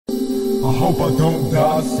I hope I don't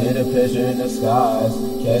die. See the picture in the skies.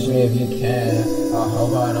 Catch me if you can. I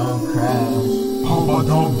hope I don't crash. Hope I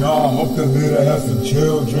don't die. Hope the leader has some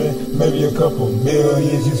children. Maybe a couple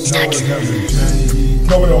millions. You know it hasn't changed.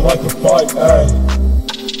 No, we don't like to fight, ayy.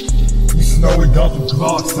 You know we got the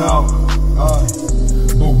Glocks out,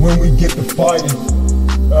 ayy. But when we get to fighting,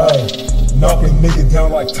 ayy, knock a nigga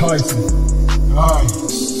down like Tyson,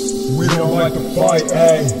 ayy. We don't like to fight,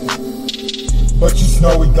 ayy. But you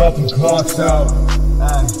know we got them Glocks out,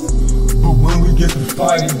 ayy. But when we get to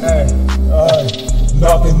fighting, ayy,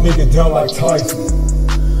 knock a nigga down like Tyson.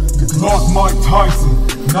 The Glock Mike Tyson,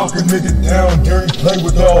 knock a nigga down during play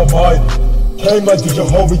with the Almighty. Came like the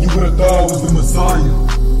Jehovah, you would've thought I was the Messiah.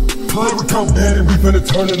 Play with Bandit, we finna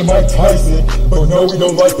turn into Mike Tyson. But no, we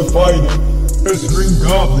don't like the fighting. It's Green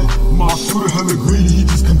Goblin, my shooter hella greedy, he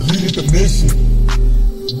just completed the mission.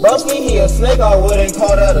 Broski, he a snake, I wouldn't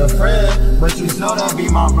call that a friend. But you know that be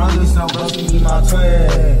my brother, so Broski be my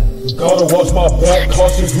twin. Gotta watch my back,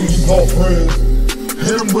 cautious who you call friends.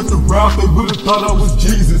 Hit him with the rap, they would've thought I was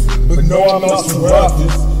Jesus. But no, I'm not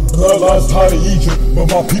Serapis. Bloodlines tied to Egypt,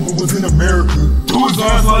 but my people was in America. Do his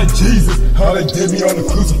ass like Jesus, how they did me on the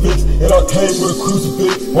crucifix, and I came with a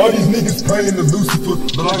crucifix. Why these niggas praying to Lucifer,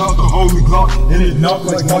 but I got the holy Glock, and it knocked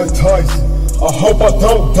like Mike Tyson. I hope I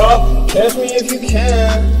don't die. Catch me if you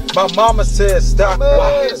can. My mama said stop.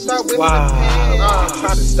 Stop with the pain. I try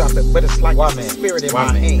to stop it, but it's like the spirit in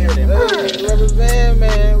my pain. Rubber band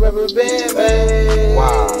man, rubber band man.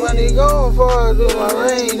 Wow. Money going for do my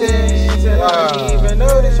rain dance. And I didn't even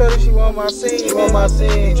know this shorty, she want my scene. She want my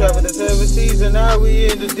scene. Travel the 7 seas and now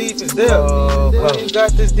we in the deepest depth. You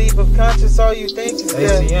got this deep of conscience, all you think is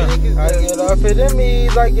death. I get off it in me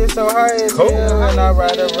like it's so high as hell. And I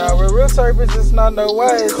ride around with real serpents, it's not no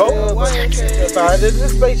way. If I did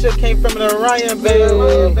this spaceship came from an Orion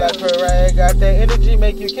belt. Black Ferrari got that energy,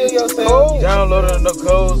 make you kill yourself. Downloading the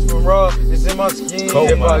codes from Raw, it's in my skin.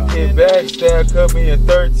 If I get backstab, cut me in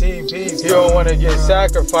 13 pieces. You don't wanna get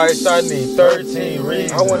sacrificed, I need 13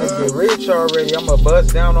 reasons. I wanna get rich already, I'ma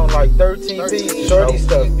bust down on like 13 pieces. Shorty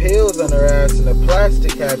stuffed pills on her ass and the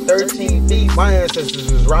plastic had 13 feet. My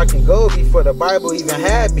ancestors was rocking gold before the Bible even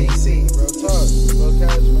had BC. Real talk, little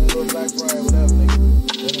Kashin, little Black Friday, whatever, nigga.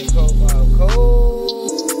 That ain't cold, wild, cold.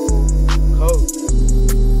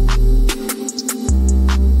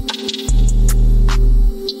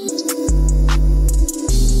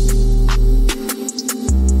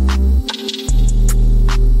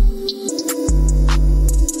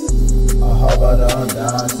 I hope I don't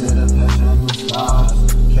die, see the picture in the skies.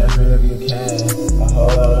 Catch me if you can, I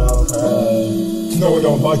hope I don't cry. You know we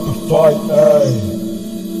don't like to fight, ayy.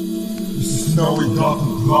 You just know we got the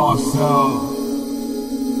Glocks out.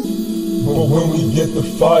 But when we get to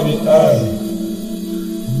fighting, ayy,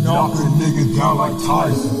 knock a nigga down like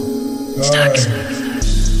Tyson.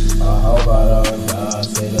 I hope I don't die,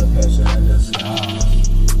 see the picture in the sky.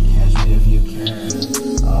 Catch me if you can,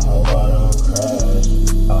 I hope I don't crash.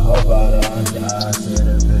 I hope I don't die, see the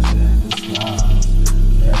picture in the sky.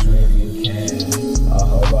 Catch me if you can, I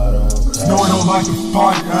hope I don't crash. You know we don't like to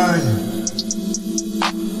fight, ayy.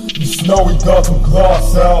 You just know we got some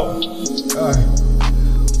Glocks out, ayy.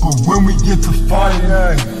 But when we get to fighting,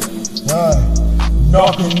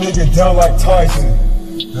 knock a nigga down like Tyson.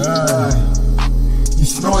 You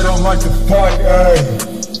know we don't like to fight,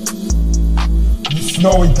 you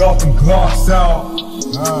know we got them Glocks out.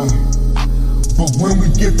 But when we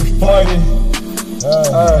get to fighting,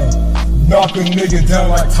 knock a nigga down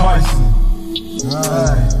like Tyson.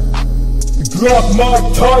 The Glock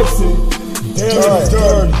Mike Tyson. Damn, it's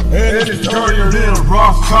dirty. And it's dirtier than a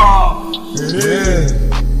Rothschild. It is.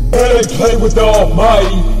 And they play with the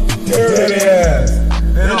Almighty, dirty ass.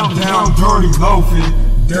 And I'm down dirty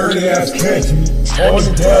loafing, dirty ass catch me. On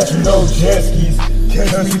the dash with no jet skis,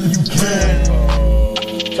 catch me if you can.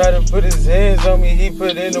 Try to put his hands on me, he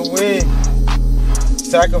put in the wind.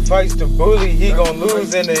 Sacrifice the bully, he gon'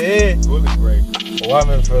 lose in the end.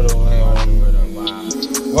 Woman for the win.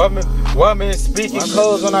 Woman speaking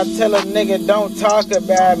codes when I tell a nigga don't talk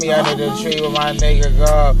about me. Under the tree with my nigga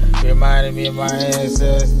go, reminding me of my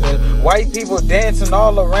ancestors. White people dancing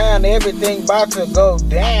all around, everything about to go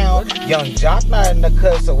down. Young Jock not in the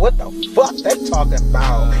cut, so what the fuck they talking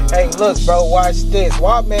about? Hey look bro, watch this,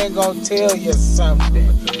 Wild Man gon' tell you something.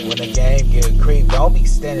 When the game get creep, don't be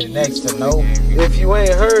standing next to no. If you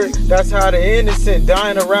ain't heard, that's how the innocent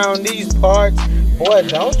dying around these parts. Boy,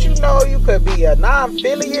 don't you know you could be a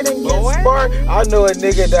non-affiliate and get sparked? I know a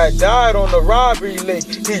nigga that died on the robbery link.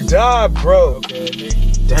 He died, bro.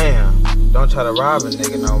 Damn. Don't try to rob a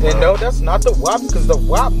nigga no more. And no, that's not the WAP, cause the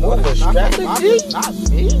WAP move a strategy. Not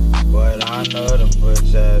me. But I know them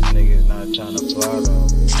bitch ass niggas not trying to fly though.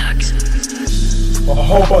 I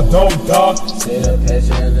hope I don't die. See the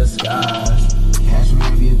picture in the sky. Catch me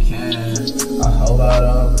if you can. I hope I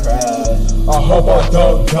don't crash. I hope I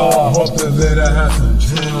don't die. I hope to live to have some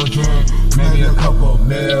children. Maybe a couple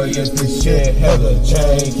million. This shit hella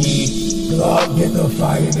janky. Glock get the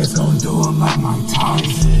fire, it's gon' do it like Mike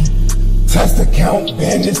Tyson. Test account,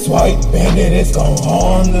 bandit, swipe, bandit, it's gon'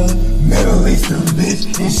 harm the Middle Eastern bitch,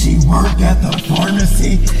 and she work at the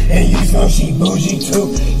pharmacy. And you know she bougie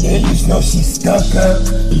too, yeah, you know she stuck up.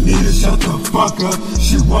 You need to shut the fuck up.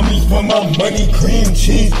 She want me for my money, cream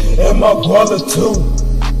cheese, and my guava too.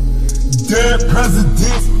 Dead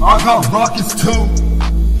presidents, I got rockets too.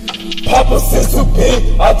 Papa said so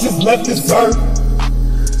big, I just left this earth.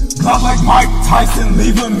 Not like Mike Tyson,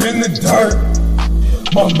 leave him in the dirt.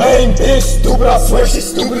 My main bitch stupid, I swear she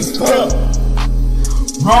stupid as fuck.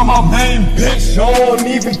 Round my main bitch, I don't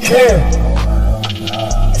even care.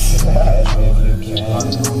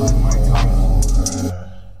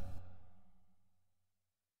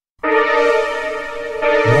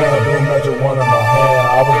 Yeah, boom, magic one in my hand.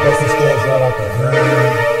 I was busting scales right out the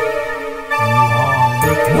hand.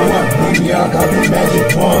 When I bring me, I got the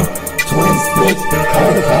magic one. Twin sticks,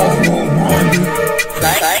 all the cars won't run me.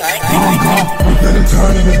 I'm finna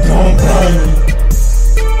turn into Dawn Grind.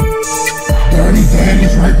 DdirtyDãñ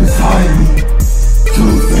is right beside me.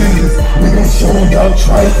 Two things, we gon' show them about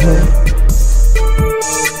trifling.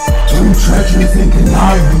 Too treacherous and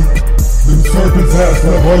conniving. Them serpents ass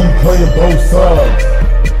up while you playing both sides.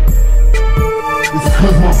 It's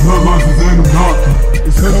cause my bloodlines is Anunnaki.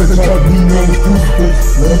 It's cause they try to beat me on the crucifix.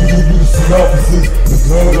 Let me give you the synopsis. The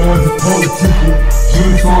bloodlines are political.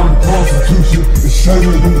 Genocide and prostitution. It's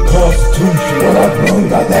shadier than the Constitution. But I blown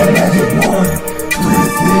got that magic wand.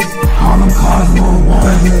 26, call them Cosmo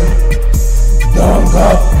Wonder. Dog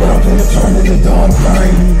up, but I'm finna turn into Dawn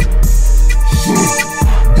Grind. Shit,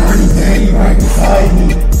 DdirtyDãñ right beside me.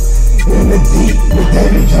 In the deep with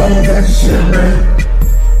Davy Jones, that shit, man.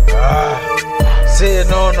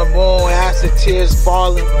 Sitting on the moon, acid tears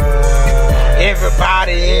falling.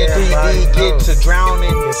 Everybody in 3D get to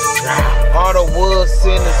drowning. All the wolves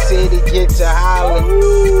in the city get to howling.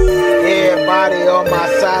 Everybody on my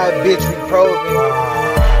side, bitch, we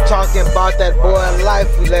probing. Talking about that boy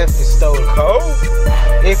life, we left it stolen.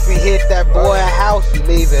 If we hit that boy house, we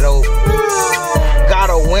leave it open. Got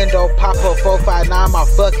a window, pop up 459, my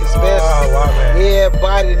fucking special.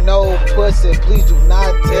 Everybody know pussy, please do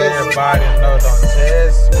not test me. Everybody know, don't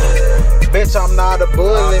test me. Bitch, I'm not a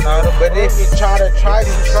bully, but if you try to try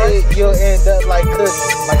some shit, you'll end up like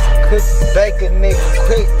cookies. Like some cookies. Bake a nigga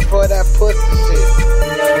quick for that pussy shit.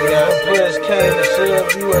 Yeah, the push came to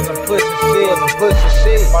shove you as a pussy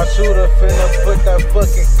shit. My shooter finna put that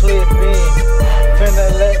fucking clip in. Finna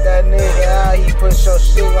let that nigga out, he push your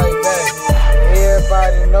shit like that.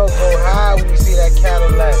 Everybody know go high when you see that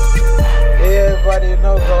Cadillac. Everybody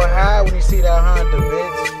know go high when you see that Honda,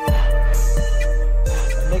 bitch.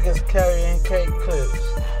 Niggas carrying cake clips.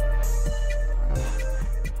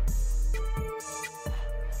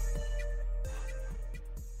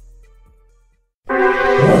 When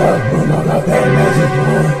I got that magic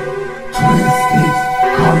wand. 26,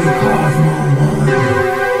 call me Cosmo Wonder.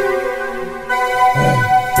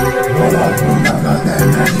 When I got that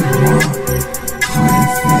magic wand.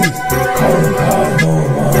 26, call me Cosmo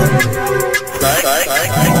Wonder.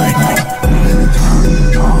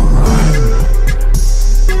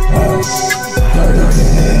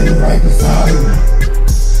 DdirtyDãñ right beside me.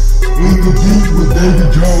 In the deep with Davy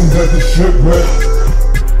Jones at the shipwreck.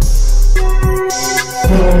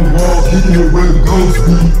 Put on the wall, kicking it where the ghost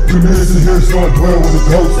be. The minutes in here start dwelling with the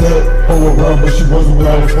ghost at. Oh, around, but she wasn't when I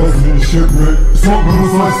was posted in the shipwreck. Smoke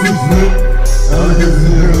girls like 6 lit. Alligators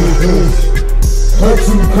in here, little fish. Hurts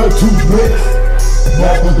in the cut 2 bricks.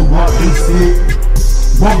 Walk with the rock, they stick.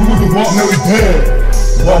 Walking with the rock, now he dead.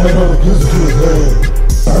 Walk make all the pistol to his head.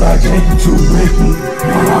 Thought I changed you too Ricky.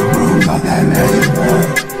 When I grew, got that magic wand.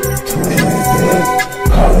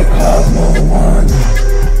 26, call it Cosmo Wonder.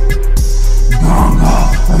 Gone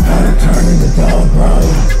off, I'm gonna turn into Dawn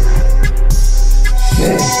Grind.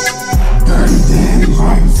 Shit, DdirtyDãñ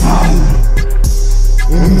right beside me.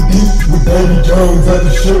 In the deep with Davy Jones at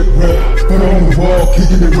the shipwreck. Put on the wall,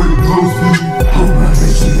 kicking it where the ghost be. Hope my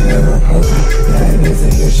bitch, she can never approach me. That ain't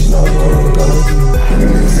missing here, she knows where the ghost be. And the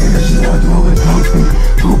nigga say that she knows where the ghost be.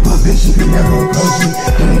 Hope my bitch, she can never approach me.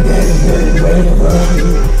 DirtyDãñ is dirty, waiting to rush me.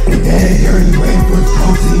 DirtyDãñ is dirty, waiting for his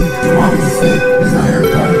protein. The mom is sick, it's not her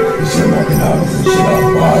cut. The shit walking out, it's the shit out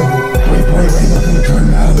the Bible. Point, raise up in the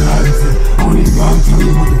turn, Allen Iverson.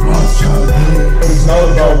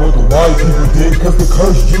 white people did, cause the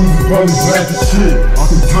cursed Jews is probably black as shit. I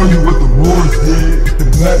can tell you what the wars did. The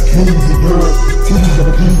black kings of Europe, teachers of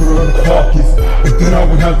the people of the caucus. But then I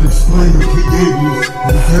would have to explain the creators,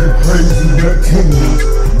 and the head of crazy reptilians.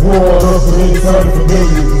 War all up and ain't sounding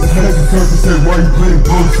familiar. The snakes surface say, why you playing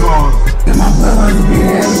both sides? And my bloodline is being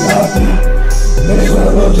heavy. Niggas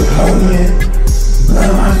wanna love draconian.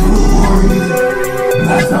 Bloodline for the warriors.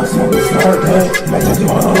 Last time Smokestaxkk, my touch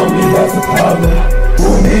on me, that's a problem.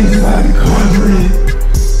 Doing angels like a conjuring.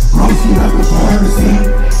 Grossing like a pharmacy.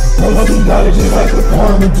 Posting dollars just like the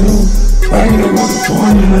karma do. Banging it with the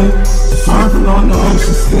formula. Surfing on the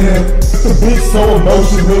ocean still. The bitch so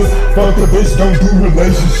emotionless. Fuck the bitch, don't do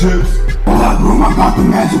relationships. All I grew, I got the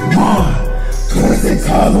magic wand. 26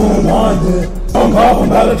 ČøûñtŠłęãžy. I'm off, I'm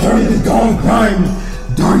about to turn this gone grimy.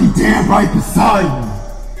 DyrtyDãñ right beside me.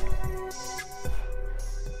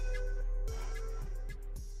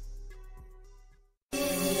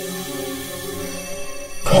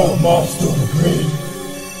 Cold mom still the greedy.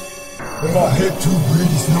 If I hit too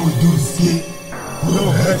greedy, snow we do the skit.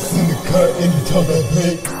 Little Hex in the cut, and you tell that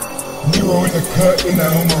big. Nero in the cut, and I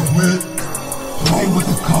on my whip. Play with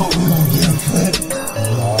the coat, we gon' get him flipped.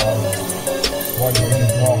 Why you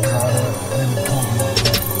ain't wrong,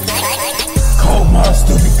 Cold mom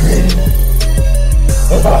still the greedy.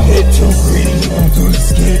 If I hit too greedy, you gon' do the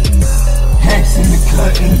skit. Hex in the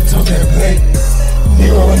cut, and you tell that big.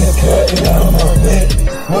 Nero in the cut, and I on my whip.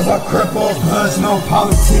 Was I crip off bloods, no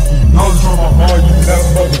politicking. Knowledge from my mind, you can ask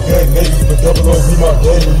about the dead niggas, but double O be my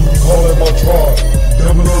game, or you can call it my tribe.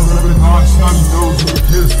 Double O living high, snotty nose with a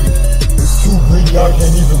pistol. It's too greedy, I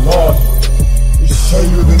can't even lie. It's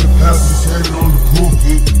shadier than the pastor shaded on the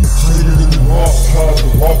pulpit. Shadier than the Rothschilds, the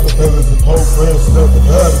Rockefellers, the Pope Francis, the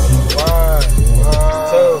Vatican.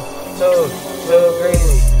 Too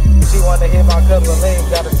greedy. She wanna hit my couple of legs,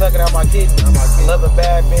 gotta suck it out my kidney. Love a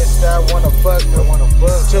bad bitch that I wanna fuck.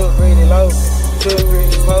 Too greedy low, too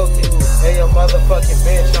greedy smoking. Hey, your motherfucking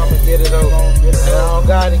bitch, I'ma get it over. And I don't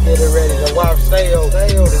gotta get it ready, the wife stay over.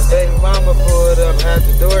 This baby mama pulled up, had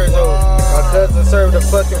the doors open. My cousin served a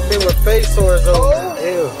fucking fit with face sores over.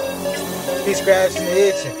 Ew. He scratching and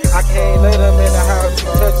itching. I can't let him in the house, he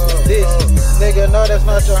touching the dishes. Nigga, no, that's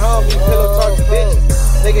not your homie, pillow talk to bitches.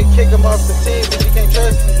 Nigga, kick him off the team, but you can't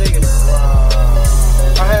trust these niggas.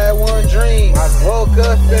 I had one dream. I woke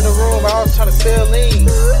up in the room, I was trying to sell lean.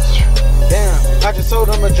 Damn, I just told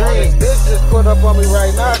him a dream. This bitch just put up on me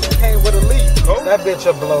right now, she came with a leaf. That bitch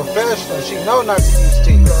a blow professional, she know not to use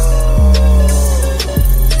teeth.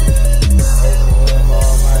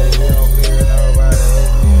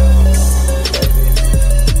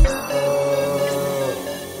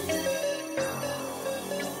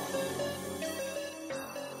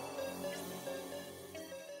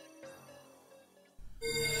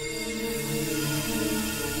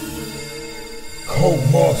 Cold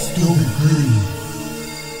mob still be greedy.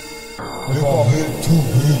 If I hit too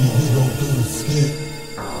greedy, we gon' do the skit.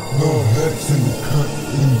 Little Hex in the cut,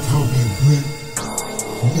 and you talking grit.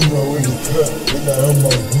 Nero in the cut, and I on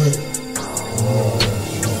my whip.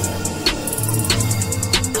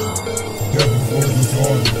 Devil voices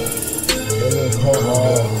on me.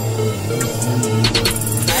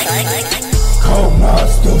 Cold mob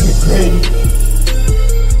still be greedy.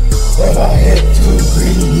 If I hit too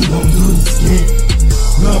greedy, we gon' do the skit.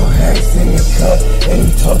 Little Hex in the cut, and he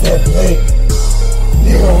talk that blade.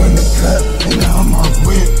 Nero in the cut, and now I'm on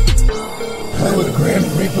whip. Play with the Grim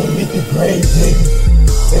Reaper, meet the grave diggers.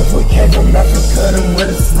 If we came from Africa, then where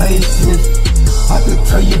the slave ships. I could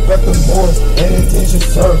tell you about the Moors and indentured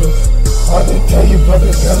service. I could tell you about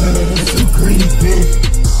the government and some greedy bitch.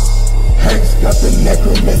 Hex got the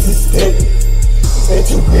necromancer stick. They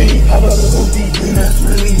too greedy, how about the hoopty, then that's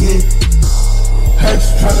really it.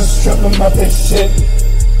 Hex tryna strip him out that shit.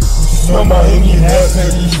 Smell my Indian ass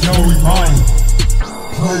and you know we mine.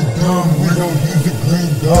 Play dumb, we don't use the green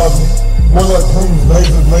goblin. More like prunes,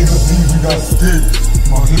 laser beams, we got sticks.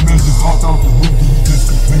 My hitman just hopped out the hoopty, he just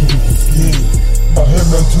completed the skin. My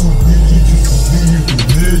hitman too greedy, he just completed the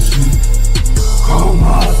mission. Cold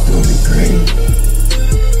mob still be greedy.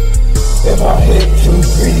 If I hit too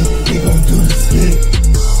greedy, we gon' do the skit.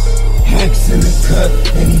 Hex in the cut,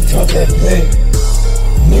 and he talk that big.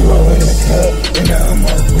 Nero in the cut, and now I'm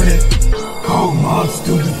on whip. Cold mob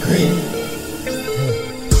still be greedy.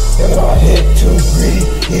 If I hit too greedy,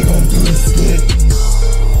 he gon' do the skit.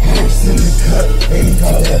 Hex in the cut, and he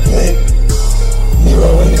talk that big. Nero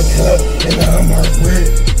in the cut, and now I'm on whip.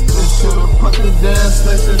 They should've put the dance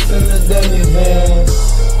stations in the Demi van.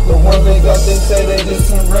 The ones they got, they say they just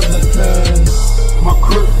some replicas. My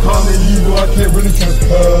crip kinda evil, I can't really trust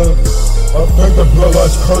cuz. I think the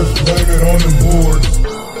bloodlight's curse, blame it on the boards.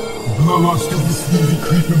 bloodline stupid sleazy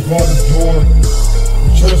creeping by the door.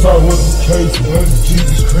 Just I was the case, but it's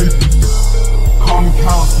Jesus creeping. Call me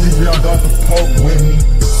Count Sleepy, I got the Pope with me.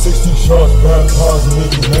 60 shots baptized and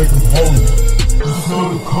niggas make them holy. You smell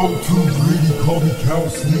the coke too greedy, call me Count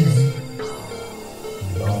Sleazy.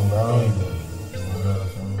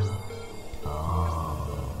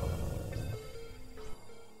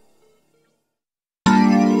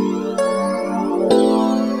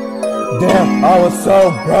 Damn, I was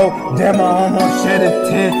so broke. Damn, I almost shed a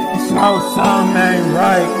tear. You smell something ain't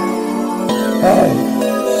right. Hey,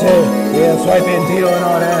 shit, yeah, swiping deal and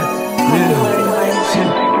all that. Yeah, shit.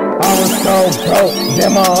 I was so broke.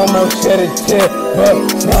 Damn, I almost shed a tear. But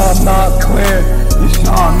now I'm not clear. You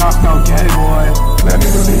sure I'm not no gay boy. Let me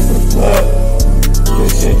release the blood.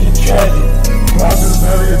 This shit get tragic. Cloud to the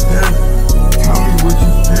belly of death. Tell me what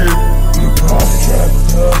you did. You cross trap,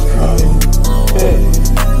 does crying. Yeah.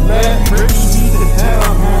 Man, rich me to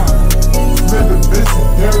hell now. Spend the bitch of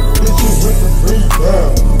dirt, bitches with the free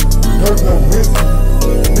down. Dirt no whiskey,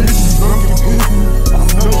 bitches looking pissy. I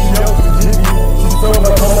know she out to get me. She felt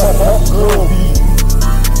like all my hot girl be.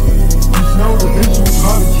 You know the bitch will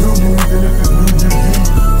try to kill you even if it's New Year's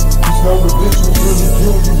Eve. You know the bitch will really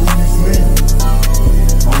kill you when you sleep.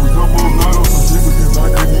 I was up all night on some shit because I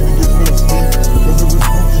couldn't even get no sleep. Cause it was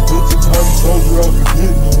spooky bitches, how you told you out to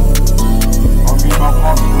get me. My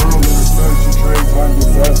pop's girl in the sun, she trade time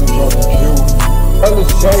with fast and try to kill me. Hella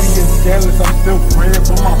shady and scandalous, I'm still praying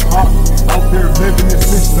for my pop. Out there living this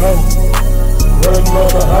shit though. Running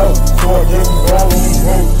out the house, so I get me all on the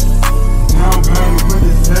road. Down bad with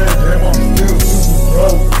his head, damn I'm still super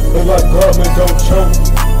broke. They like government don't choke,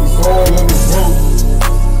 it's all in the road.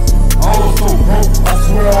 I was so broke, I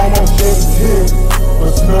swear I almost shed a tear.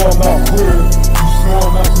 But still I'm not queer, you sure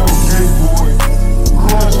I'm not no gay boy.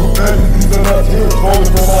 Crying so bad, these are not tears falling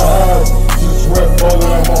from my eyes. Just sweat falling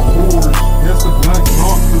on my pores. Yes, the black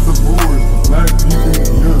lost to the boards, the black people in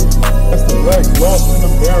Europe. That's the black lost in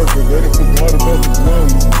America, they forgot about the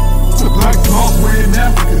money. The black lost way in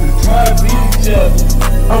Africa, the tribe beat each other.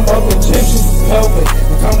 I'm about the Egyptians with pelvic.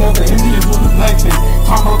 I'm talking about the Indians with the black face.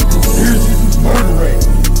 Talking about the conspiracies with murder rate.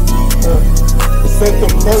 It said the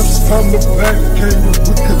first time the black came was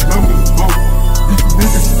with Columbus boat. These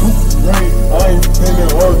niggas too right, I ain't finna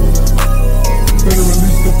argue. Finna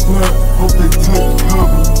release the blood, hope they take the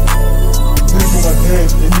cover. Think when I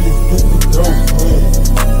dance, they need to get the dope clean.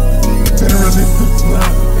 Finna release the blood,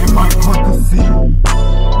 it might hurt to see.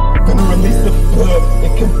 Finna release the blood,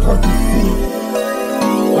 it can hurt to see.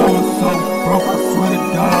 I was so broke, I swear to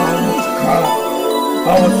God, I almost cried.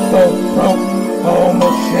 I was so broke, I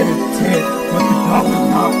almost shed a tear. But the dog is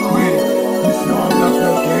not quit. You sure I'm not no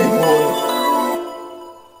gay boy.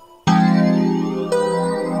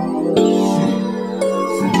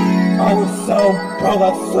 I was so broke, I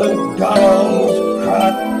swear to God, I almost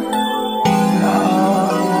cried.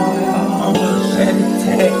 I almost shed a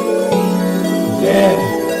tear. Yeah.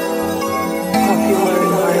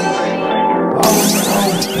 I was so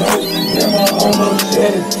broke, damn, I almost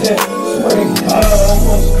shed a tear. Swear to God, I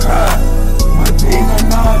almost cried. My dreams are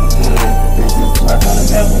not good. This is sweat on the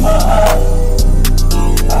left of my eyes.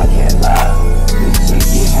 I can't lie, this shit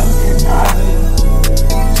get hella conniving.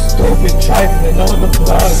 Stupid trifling on the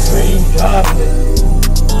blood, green goblin.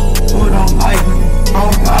 Who don't like me,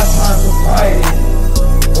 don't got time for fighting.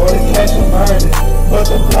 Or to catch a murder, but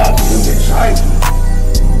the block stupid trifling.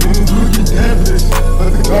 Didn't do the devilish, but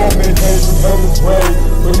the government came from heaven's way.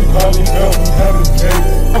 But he probably fell from heaven's gate.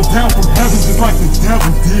 Oh, down from heaven just like the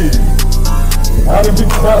devil did. I done been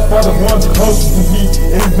crossed by the ones closest to me,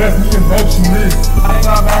 and it left me emotionless. I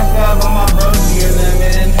got backed up on my broski and then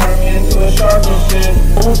it turned me into a shark and shit.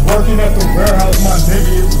 I was working at the warehouse, my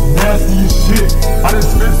nigga, it was nasty as shit. I done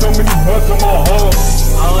spent so many months on my hub.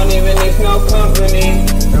 I don't even need no company.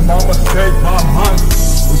 And my mistake, my month,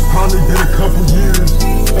 was probably been a couple years.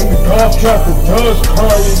 And the golf trapper does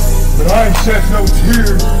crying, but I ain't shed no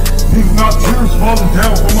tears. These not tears falling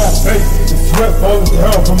down from my face, and sweat falling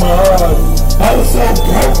down from my eyes. I was so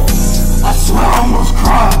broke, I swear I almost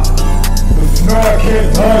cried. But no, I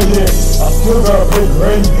can't die yet, I still gotta pay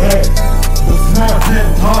rent back. But no, I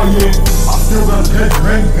can't die yet, I still gotta pay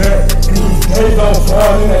rent back. And these days I was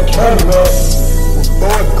riding in that Cadillac with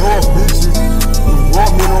 5 golf bitches, was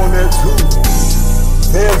walking on that too.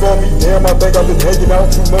 Hands on me, damn, I think I've been hanging out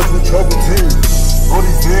too much with trouble teams. All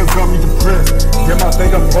these hands got me depressed. Damn, I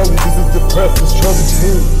think I'm probably just as depressed as trouble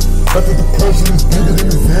team. But the depression is bigger than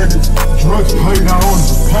his addict. Drugs played out on him,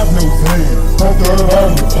 pop no Zan. Don't throw it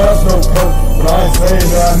on you, pass no perk. But I ain't saying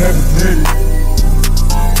that I never did it.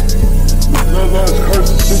 With bloodline's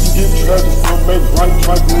curses, shit can get treasure. Some ain't right,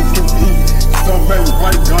 try to compete. Some ain't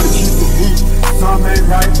right, gotta keep the heat. Some ain't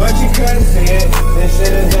right, but you couldn't see it. This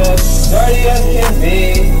shit is as dirty as can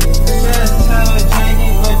be. Just tell it,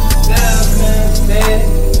 Janky, but you still couldn't see it.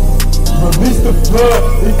 Release the blood,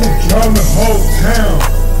 it can drown the whole town.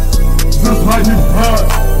 Just like you brought,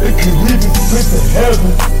 it can lead us straight to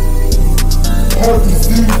heaven. Hard to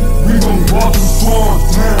see, we gon' walk and fall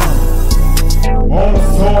down. On the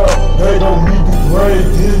sword, they gon' need the grave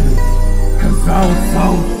diggers. Cause I was so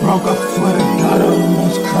broke, I swear to God I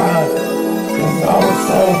almost cried. Cause I was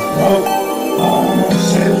so broke, I almost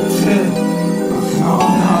shed a tear. But no,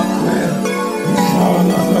 not clear, you showing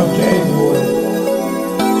us no gay boy.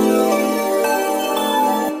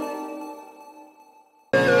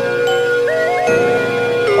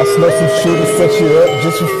 I snuck some shit to set you up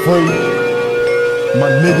just for free. My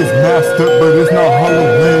niggas masked up, but it's not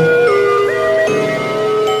Halloween.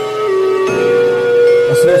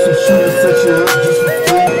 I snuck some shit to set you up just for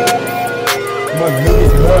free. My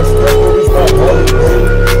niggas masked up, but it's not Halloween.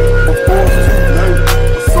 Before it's too late,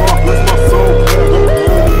 the song bless my soul.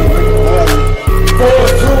 Before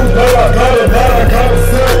it's too late, I got it now, I gotta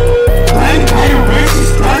say. I ain't paying rent, you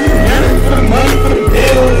starting getting for the money for the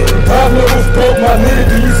bills. God was broke, my nigga,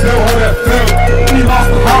 do you smell how that felt? When he lost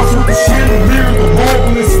the house with the shit, the mirror, the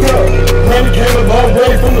marble and stuff. Granny came a long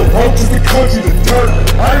way from the roaches, the country, the dirt.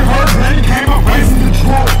 I ain't heard Granny came up raising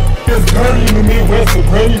Detroit. It's dirty in the Midwest, but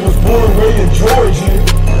Granny was born way in Georgia.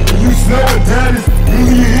 And you smell what dad is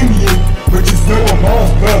really Indian, but you smell what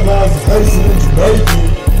mom's bloodlines is Haitian and Jamaican.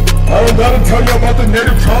 I don't gotta tell you about the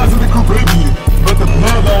native tribes of the Caribbean, but the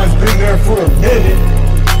bloodline's been there for a minute.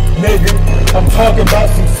 Nigga, I'm talking about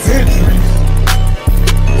some centuries.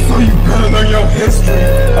 So you better learn your history.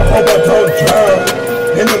 I hope I don't drown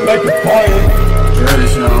in the lake of fire.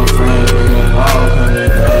 Traditional friends, we gon' all come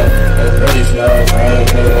and go. That's traditional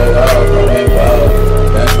friends, we gon' all come and go.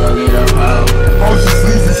 That's what we don't know. Oh, she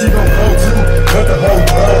sleeps and she gon' go too. Let the hoe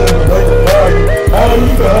drown in the lake of fire. I don't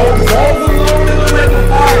need the hoe, cause I was alone in the lake of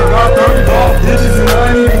fire. Got 30 ball bitches and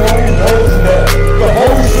I ain't even know you knows that. The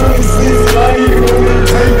hoe surely sleeps and I ain't even know where to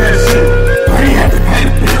take that shit. Brady had to pay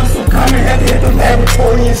the bills, so Carmen had to hit the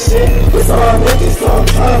laboratory and shit. It's all empty, so I'm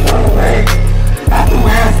trying to find a way. After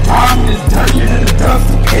last time, it's dirtier than the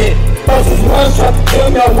dumpster pit. Bosses once tried to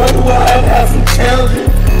kill me, I wonder why I'd have some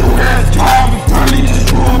children. The last time was dirty,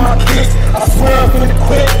 just ruined my kicks. I swear I'm finna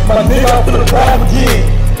quit, my nigga, I'm finna rob again.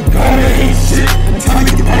 Gonna ain't shit, until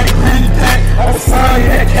we get back, granny back. I was flying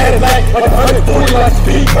in that Cadillac, like 140 like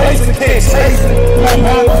speed racing, can't chase it. My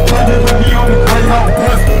mom was pregnant with me on the Greyhound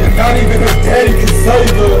bus, and not even her daddy could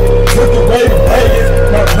save her. Took away to Vegas,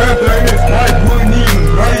 my grandpa and his wife wouldn't even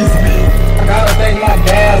raise me. I gotta thank my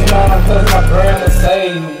dad's mom, cause my grandma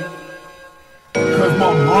saved me. Cause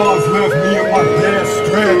my mom's left me and my dad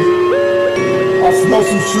stranded. I smoke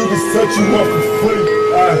some shit to set you up for free.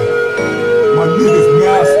 My niggas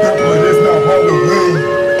masked up, but it's not Halloween.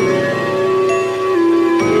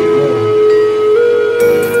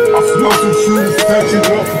 I smoke some shit to set you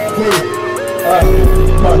up for free.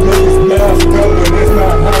 My niggas masked up, but it's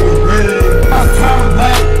not Halloween. I'm coming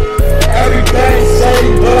back. Everything's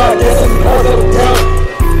shady, but I guess it's because of the dump.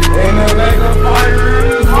 Ain't no lake of fire,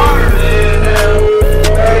 it's harder than hell.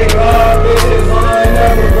 30 ball bitches, I ain't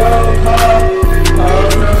never gonna call. I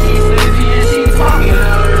don't know, she's sleazy and she's talking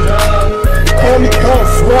out her dog. Call me cup,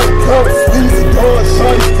 sweat cup, sleazy, dog,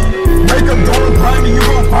 shiesty. Make them dog grinding, you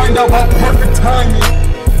gon' find out about perfect timing.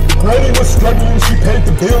 Granny was struggling, she paid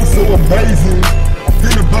the bill so amazing. I'm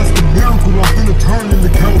finna bust a miracle, I'm finna turn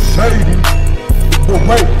into Count Shady. But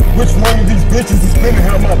wait, which one of these bitches is finna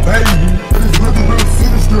have my baby? It's looking real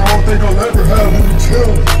sinister, I don't think I'll ever have any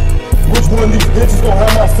children. Which one of these bitches gon'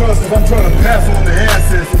 have my sons, cause I'm trying to pass on the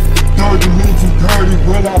ancestors. Dirty means you dirty,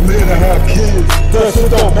 will I live to have kids? That shit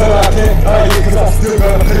don't matter, I can't buy it, cause I still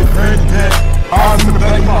gotta pay granny back. Eyes in the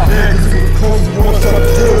back of my head, cause it's close to one shot of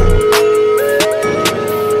kill.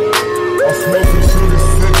 I smoke some shit to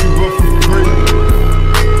set you up for free.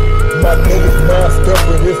 My niggas masked up,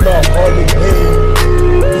 but it's not hard to win.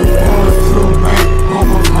 Before it's too late,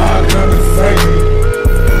 almost hard to save me.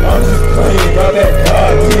 I'm just playing, got that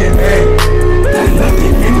God DNA. They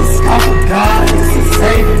looking in the sky for God, it's a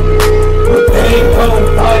savior. But they ain't gonna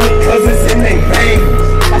find it cause it's in their veins.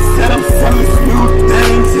 I said I'm selling smooth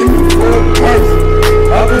things in the full purse.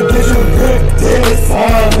 I could get you good deal, it's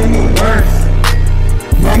all in the works.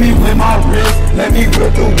 Let me with my wrist, let me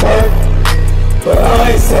with the work. But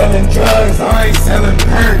I ain't selling drugs, I ain't selling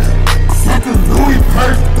perks. I sent the Louis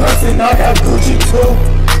purse, plus and I got Gucci too.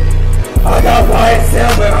 I got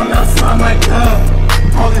YSL, but I'm not signed like that.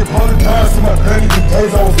 Probably apologize to my granny the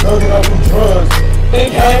days I was dirty off with drugs. They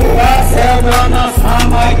came to myself, but I'm not slime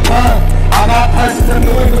like her. I got purses and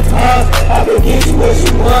Louis Vuittons. I can get you what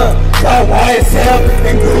you want. Got YSL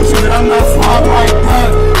and Gucci, but I'm not slime like her.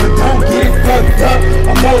 But don't get it fucked up.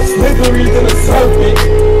 I'm more slippery than a serpent.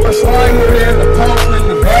 I'm slimy than the Pope and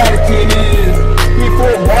the Vatican is.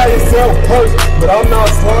 Before YSL purse, but I'm not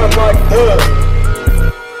slime like her.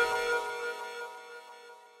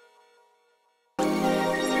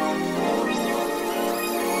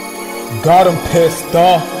 Got him pissed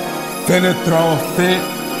off, finna throw a fit.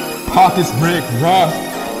 Pockets Rick Ross,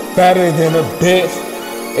 fatter than a bitch.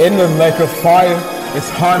 In the lake of fire, it's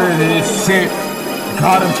hotter than shit.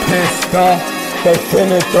 Got him pissed off, they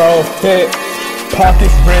finna throw a fit.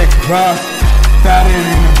 Pockets Rick Ross, fatter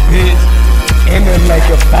than a bitch. In the lake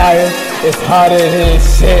of fire, it's hotter than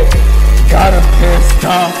shit. Got him pissed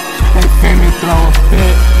off, they finna throw a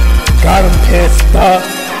fit. Got him pissed off,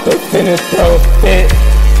 they finna throw a fit.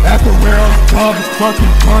 After where I'm talking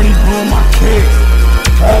fucking party, ruin my kids.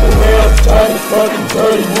 After where I'm talking fucking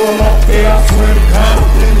dirty, ruin my feet. I swear to God, I'm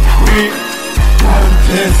finna quit. Got him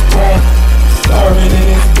pissed off, starving in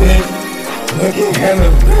this bitch. Looking hella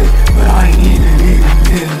rich, but I ain't even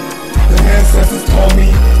this. The ancestors told me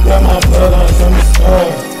that my bloodline's from the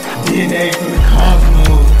stars. DNA from the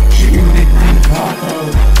cosmos, treat me with green tacos.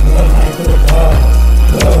 Bloodline for the gods,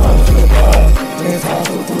 bloodline for the gods. And it's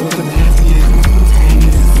also through the nastiest.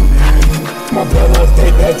 My bloodlines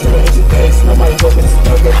date back to the ancient days. Nobody open his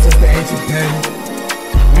stuck up since the ancient days.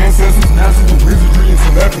 Ancestors, masters of wizardry and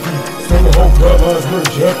telepathy. So the whole bloodlines were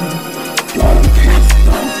in jeopardy. Got him pissed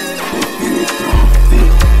off, they finished on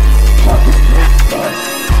fit. Pockets pissed off,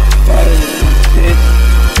 fatter than a bitch.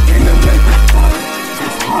 In the lake of fire,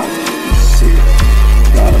 it's hotter than shit.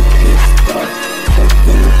 Got him pissed off, they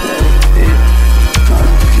finna throw a fit. Got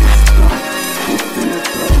him pissed off, they finna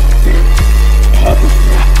throw a fit. Pockets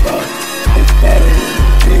pissed off. It's better than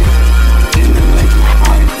a bitch. In the lake of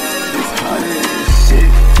fire, it's hotter than shit.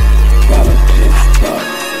 Got a pissed off,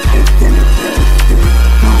 it's finna throw a fit.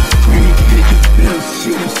 Don't scream, pick a bill. She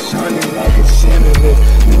was shining like a chandelier.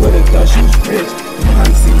 You would've thought she was rich. Behind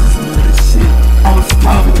the scenes, some other shit. I was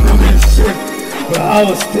starving from that shit, but I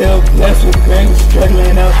was still blessed with granny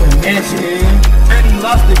struggling out the mansion. Granny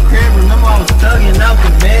lost the crib, remember I was thugging out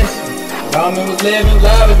the mansion. Ramen was living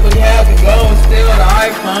lavish, but he had to go and steal the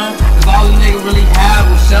iPhone. Cause all the nigga really had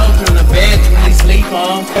was shelter and a bed to really sleep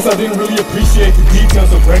on. Guess I didn't really appreciate the details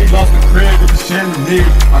of Brady lost the crib with the chandelier.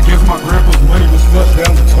 I guess my grandpa's money was flushed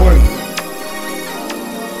down the toilet.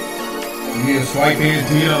 Yeah, swipe his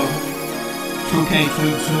deal.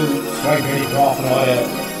 2K22, swipe his golf and all that.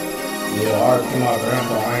 Yeah, art to my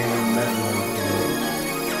grandpa, I ain't even met him.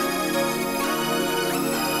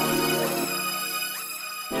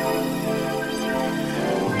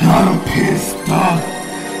 Got him pissed off,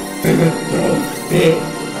 finna throw a fit.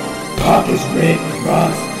 Pockets Red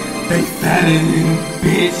Cross, they fatter than a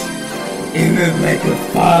bitch. In the lake of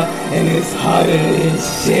fire, and it's hotter than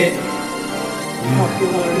shit.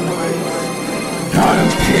 Got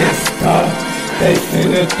him pissed off, they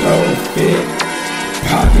finna throw a fit.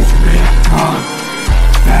 Pockets Red Cross,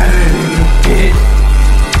 fatter than a bitch.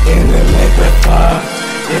 In the lake of fire,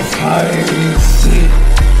 it's hotter than shit.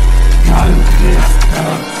 Got him pissed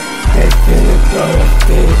off, they finna throw a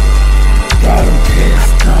fit. Got him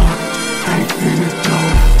pissed off, they finna throw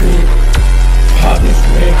a fit. Pockets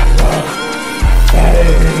Red Cross,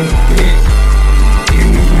 fatter than a bitch. In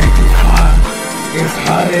the lake of fire, it's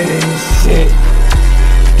hotter than shit.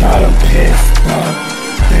 Got him pissed off,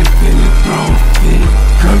 they finna throw a fit.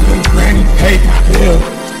 Cause when granny paid the bill,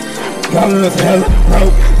 got us hella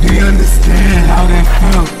broke. Do you understand how that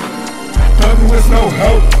felt? Thuggin' with no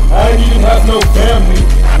help, I ain't even have no family.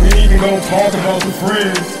 We ain't even gon' talk about the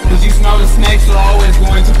friends. Cause you know the snakes are always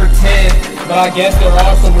going to pretend. But I guess there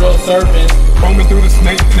are some real serpents. Roaming through the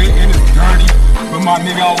snake pit and it's dirty. But my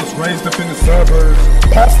nigga, I was raised up in the suburbs.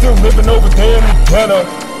 Pop's still living over there in the ghetto,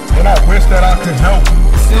 and I wish that I could help him.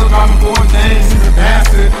 Still driving foreign things, he's a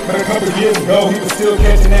bastard. But a couple years ago, he was still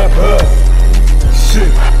catching that bus.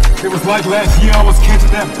 Shit, it was like last year I was catching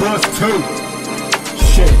that bus too.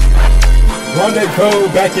 Shit.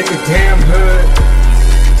 Rendezvous back in the damn hood.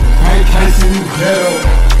 Vacation in the ghetto.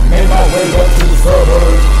 Made my way up to the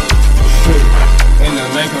suburbs. Shit. In the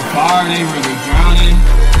lake of fire, they really drowning.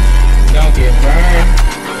 Don't get burned.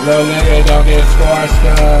 Little nigga, don't get scorched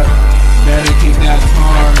up. Better keep that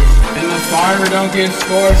charge. In the fire, don't get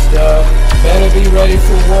scorched up. Better be ready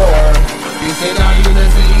for war. You sit down, you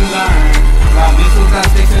listen, you learn. Like missiles got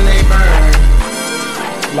sticks and they burn.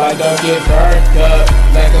 Like don't get burnt up,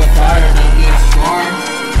 like a fire, don't get scorned.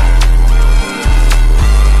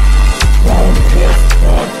 Got him pissed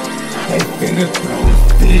off, they finna throw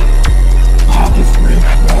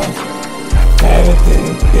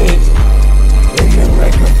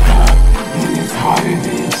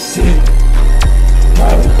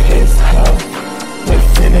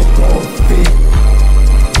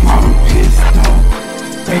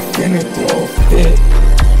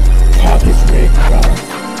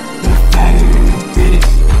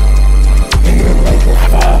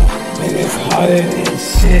it ain't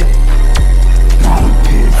shit. Got 'em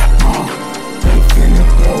pissed off, they finna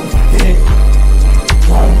throw stick.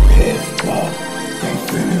 Got 'em pissed off, they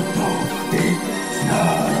finna throw stick.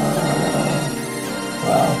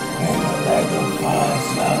 And I let them fly.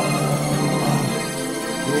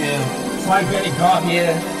 Yeah, wipeBanditGøth,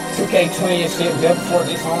 yeah. 2K20 and shit, just before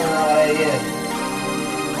this on and all that, yeah.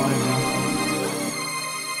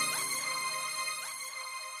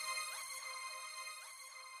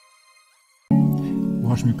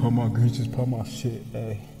 Watch me put my grease, just put my shit,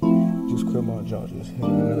 ayy. Just quit my job, just hit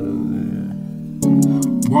another, yeah.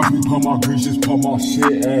 Watch me put my grease, just put my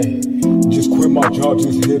shit, ayy. Just quit my job,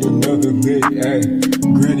 just hit another lick, ayy.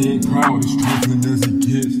 Granny ain't proud, as trifling as it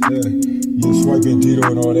gets, ayy. Yeah, swiping Dito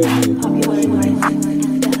and all that, man.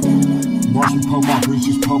 Watch me put my grease,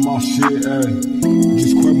 just put my shit, ayy.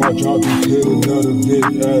 Just quit my job, just hit another lick,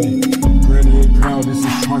 ayy. Granny ain't proud, this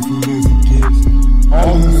is trifling as it gets.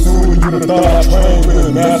 All in the sewer, you would've thought I trained with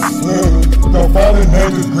a master slim. Don't follow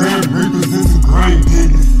niggas, Grand Reapers, it's a grave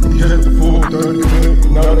diggers. You had the full 30 clip,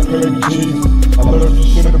 now the crazy cheese. I love you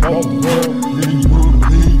shit about the world, then you wouldn't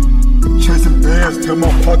believe. Chasing bands till my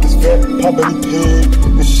pockets fat, pop any pig.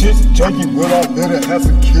 This shit's janky, will I let it have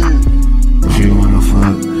some kids? She wanna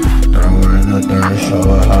fuck, throw her in the dirt, show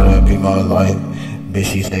her how to be my life. Bitch,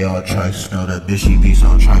 she stay on tracks, know that bitch, she be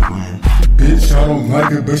so trifling. Bitch, I don't like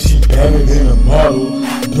her, but she better than a model.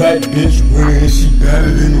 Black bitch with her, and she better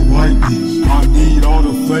than a white bitch. I need all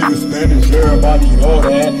the flavors, Spanish, Arab, I need all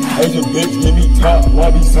that. Asian bitch, give me top,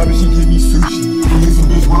 Wabi Sabi, she give me sushi. Asian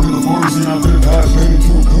bitch working the forest, and I finna die straight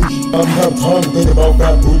into a coochie. I don't have time to think about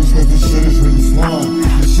fat booties, cause this shit is really slime.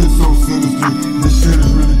 This shit so sinister, this shit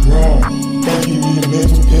is really grown. Don't give me a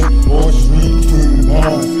mental pick, or just read between the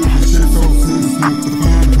lines. This shit so sinister, the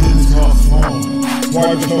fan is not small.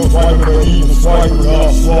 Swipe is no swipe, or even swipe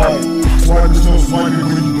without swipe. Swipe is no swipe,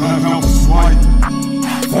 when you black out swipe.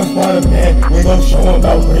 Fuck Spider-Man, we gon' show 'em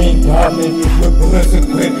about Green Goblin. With bullets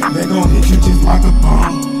equipped, they gon' hit you just like a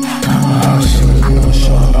bomb. I'll show you, we gon'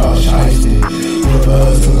 show 'em about shiesty. With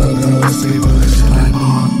buzz till I'm gonna sleep, but it's like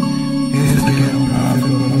bomb. It's the ghetto profit,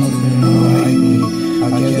 but most of them don't like me. I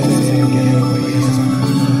guess they ain't getting away, yes, I'm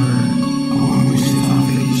concerned. I wanna wish it off,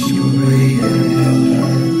 bitch, you read and hell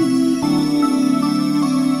her.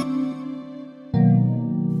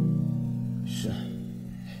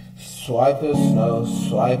 Swipers, no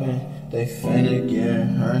swiping, they finna get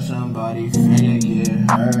hurt, somebody finna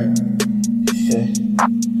get hurt. Shit.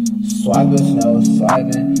 Swipers, no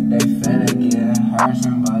swiping, they finna get hurt,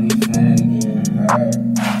 somebody finna get hurt.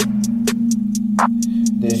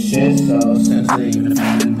 This shit so sensitive, even the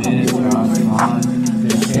family minutes got fine.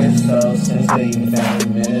 This shit so sensitive, even the family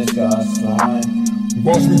minutes got fine.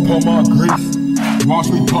 Watch me put my grease, watch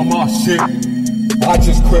me put my shit. I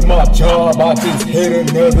just quit my job, I just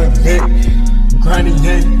hit another lick. Granny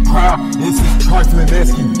ain't proud, it's as trifling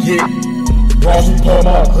as can get. Watch me put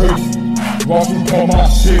my grease, watch me put my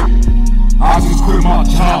shit. I just quit my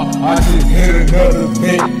job, I just hit another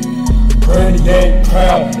lick. Granny ain't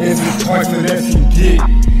proud, it's as trifling as can get.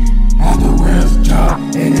 After Will's job,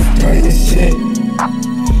 and it's dirty as shit.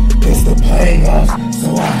 It's the playoffs,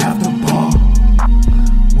 so I have to ball.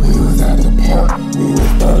 We was at the park, we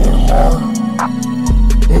was thugging hard.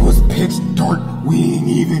 It was pitch dark, we ain't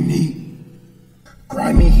even eat.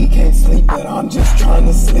 Grimy, he can't sleep, but I'm just trying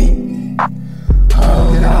to sleep.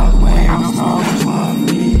 Oh, get out of the way, I'm sorry to love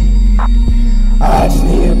me. I just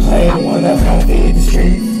need to play the one that's gon' feed the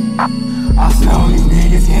streets. I smell these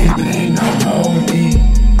niggas gay, but ain't no holding me.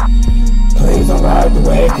 Please don't ride the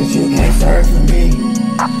way, cause you can't search for me.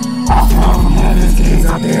 I fall from heaven's gates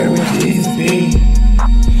out there with Jesus be.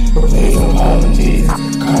 But please don't call him Jesus,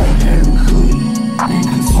 call him Henry Cootie. Been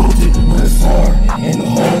consulted with a sword and the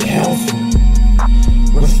whole council.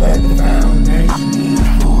 Respect the foundation and the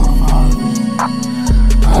forefathers.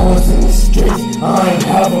 I was in the streets, I ain't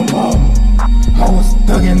have a mama. I was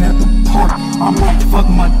thugging at the park, I'm like fuck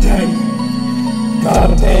my daddy.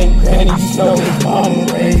 God dang granny, you know his mama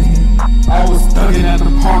raised me. I was thugging at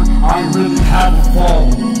the park, I ain't really have a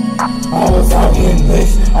father. I was out getting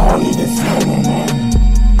licks, I don't even smell no money.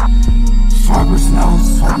 Swipers know,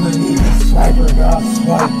 swiper even swiper got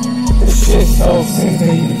swipe. This shit so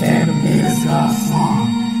sensitive, even phantom meters got swung.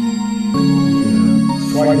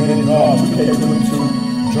 WipeBanditGøth, K22,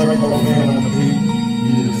 DreProfane on the beat.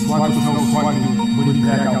 Yeah, swipers no swiping, but you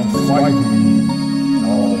back out swiping.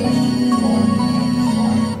 Oh,